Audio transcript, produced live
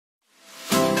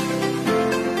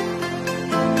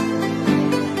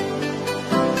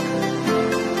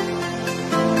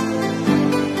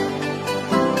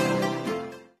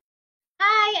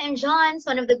Jonz,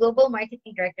 one of the global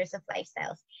marketing directors of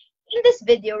Lifestyles. In this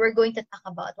video, we're going to talk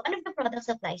about one of the products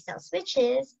of Lifestyles, which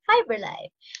is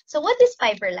FibreLife. So what is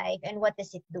FibreLife and what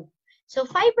does it do? So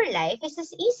FibreLife is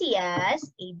as easy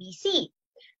as ABC: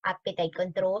 appetite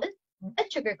control,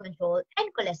 blood sugar control, and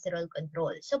cholesterol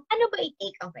control. So paano ba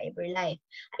i-take ang FibreLife?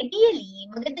 Ideally,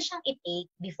 maganda siyang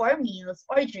i-take before meals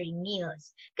or during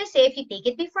meals. Kasi if you take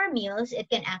it before meals,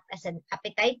 it can act as an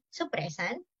appetite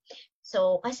suppressant.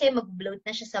 So, kasi mag-bloat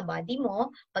na siya sa body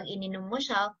mo, pag ininom mo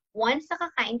siya, once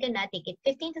nakakain ka na, take it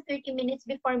 15 to 30 minutes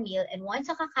before meal, and once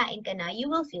nakakain ka na, you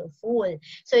will feel full.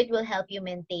 So, it will help you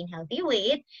maintain healthy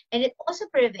weight, and it also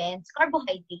prevents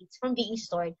carbohydrates from being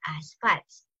stored as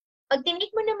fats. Pag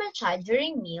tinake mo naman siya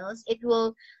during meals, it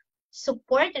will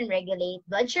support and regulate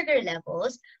blood sugar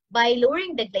levels by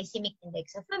lowering the glycemic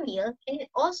index of a meal, and it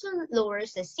also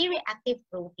lowers the C-reactive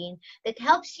protein that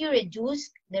helps you reduce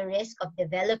the risk of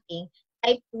developing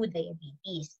type 2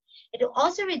 diabetes. It will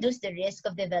also reduce the risk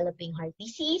of developing heart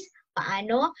disease.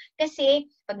 Paano? Kasi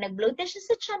pag nag-bloat na siya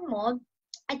sa tiyan mo,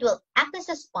 it will act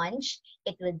as a sponge.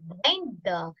 It will bind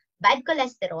the bad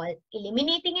cholesterol,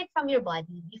 eliminating it from your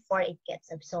body before it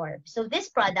gets absorbed. So this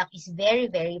product is very,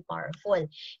 very powerful.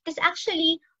 It's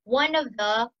actually one of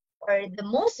the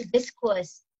most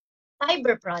viscous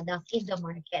fiber product in the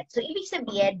market. So ibig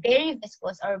sabihin, very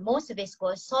viscous or most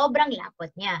viscous, sobrang lapot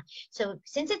niya. So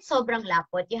since it's sobrang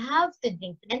lapot, you have to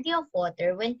drink plenty of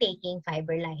water when taking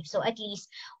FibreLife. So at least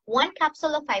one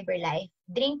capsule of FibreLife,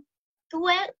 drink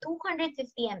 250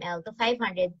 ml to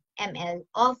 500 ml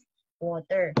of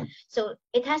water. So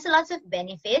it has lots of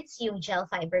benefits, yung gel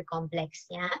fiber complex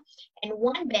niya. And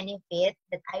one benefit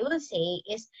that I will say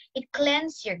is it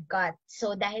cleanses your gut.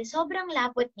 So dahil sobrang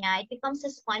lapot niya, it becomes a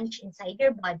sponge inside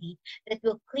your body that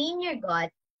will clean your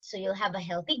gut. So you'll have a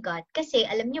healthy gut. Kasi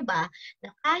alam nyo ba na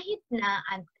kahit na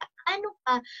ano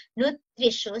ka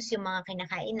nutritious yung mga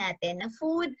kinakain natin na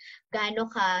food, gaano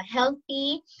ka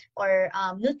healthy or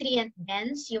nutrient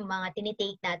dense yung mga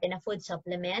tinitake natin na food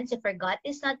supplements. If our gut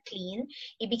is not clean,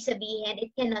 ibig sabihin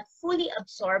it cannot fully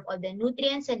absorb all the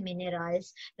nutrients and minerals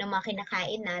ng mga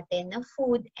kinakain natin na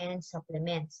food and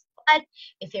supplements. But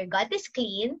if your gut is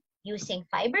clean, using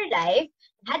FibreLife,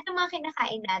 lahat ng mga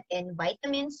kinakain natin,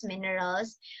 vitamins,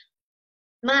 minerals,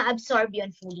 ma-absorb yun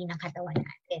fully ng katawan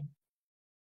natin.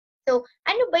 So,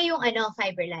 ano ba yung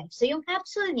FibreLife? So, yung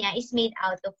capsule niya is made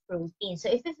out of protein.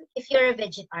 So, if you're a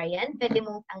vegetarian, pwede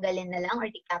mong tanggalin na lang or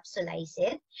decapsulize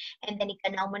it. And then,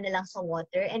 ikanaw mo na lang sa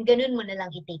water. And ganun mo na lang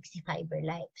i-take si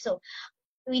FibreLife. So,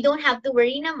 we don't have to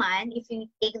worry naman if you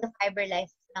take the FibreLife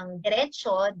ng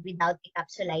diretso without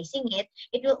decapsulizing it.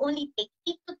 It will only take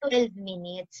 8 to 12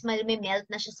 minutes. Melt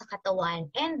na siya sa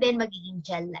katawan. And then, magiging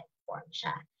gel-like form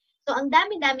siya. So, ang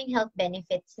dami-daming health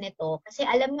benefits nito kasi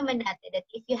alam naman natin that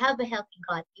if you have a healthy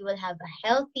gut, you will have a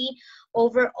healthy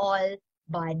overall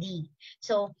body.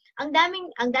 So, ang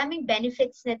daming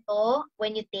benefits nito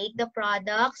when you take the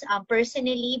products.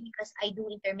 Personally, because I do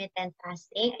intermittent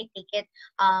fasting, I take it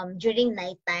during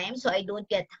nighttime. So, I don't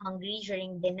get hungry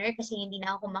during dinner kasi hindi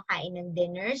na ako kumakain ng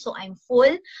dinner. So, I'm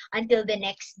full until the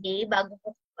next day bago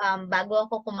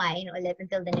ako kumain ulit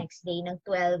until the next day ng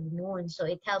 12 noon. So,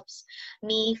 it helps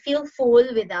me feel full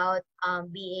without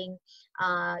being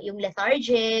yung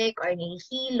lethargic or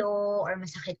nahihilo or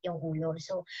masakit yung ulo.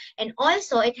 So, and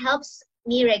also, it helps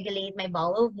me regulate my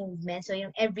bowel movement. So, yung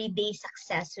everyday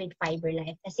success with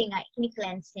FibreLife. Kasi nga,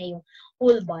 ini-cleanse niya yung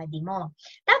whole body mo.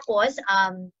 Tapos,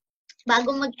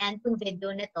 bago mag-end yung video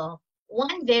nito,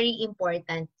 one very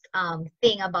important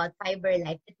thing about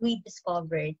FibreLife that we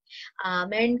discovered,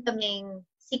 meron kaming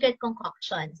secret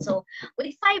concoction. So,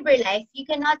 with FibreLife, you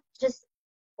cannot just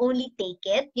only take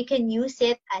it. You can use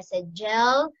it as a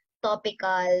gel,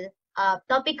 topical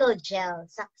gel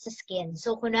sa skin.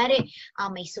 So, kunwari,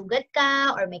 may sugat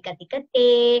ka or may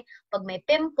kati-kati, pag may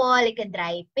pimple, like a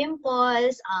dry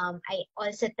pimples, I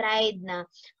also tried na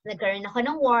nagkaroon ako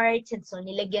ng warts, and so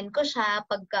nilagyan ko siya,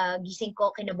 pagka gising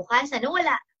ko kinabukasan,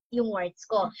 nawala yung warts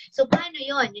ko. So, paano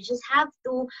yun? You just have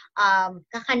to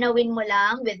kakanawin mo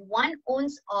lang with 1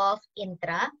 ounce of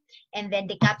Intra and then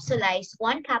decapsulize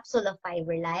 1 capsule of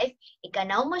FibreLife.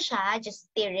 Ikanaw mo siya,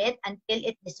 just stir it until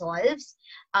it dissolves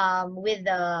with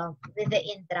the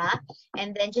Intra,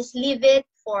 and then just leave it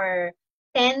for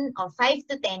 5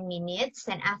 to 10 minutes.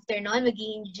 And after nun,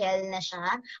 magiging gel na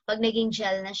siya. Pag naging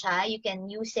gel na siya, you can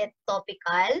use it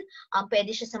topical.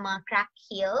 Pwede siya sa mga cracked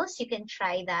heels. You can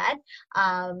try that.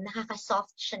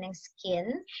 Nakaka-soft siya ng skin.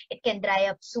 It can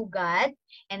dry up sugat.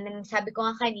 And then, sabi ko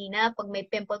nga kanina, pag may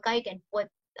pimple ka, you can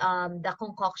put the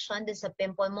concoction dun sa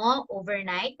pimple mo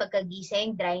overnight.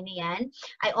 Pagkagising, dry na yan.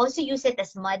 I also use it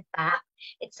as mud pack.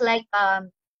 It's like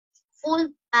full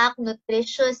packed,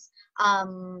 nutritious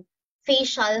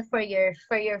facial for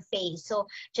your face. So,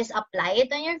 just apply it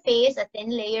on your face, a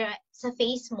thin layer sa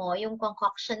face mo, yung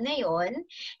concoction na yon,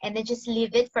 and then just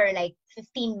leave it for like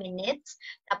 15 minutes.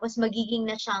 Tapos, magiging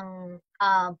na siyang,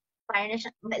 parang na siya,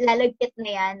 lalagkit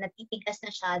na yan, natitigas na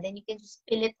siya, then you can just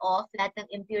peel it off, lahat ng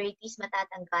impurities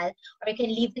matatanggal, or you can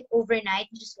leave it overnight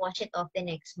and just wash it off the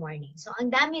next morning. So,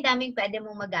 ang dami-daming pwede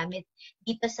mong magamit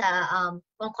dito sa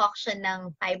concoction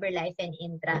ng FibreLife and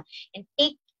Intra. And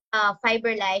take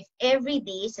FibreLife every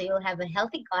day, so you'll have a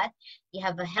healthy gut, you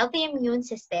have a healthy immune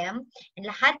system, and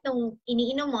lahat ng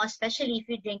iniinom mo, especially if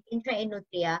you drink Intra and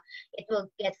Nutria, it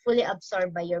will get fully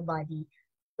absorbed by your body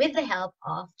with the help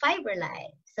of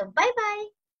FibreLife. So, bye-bye!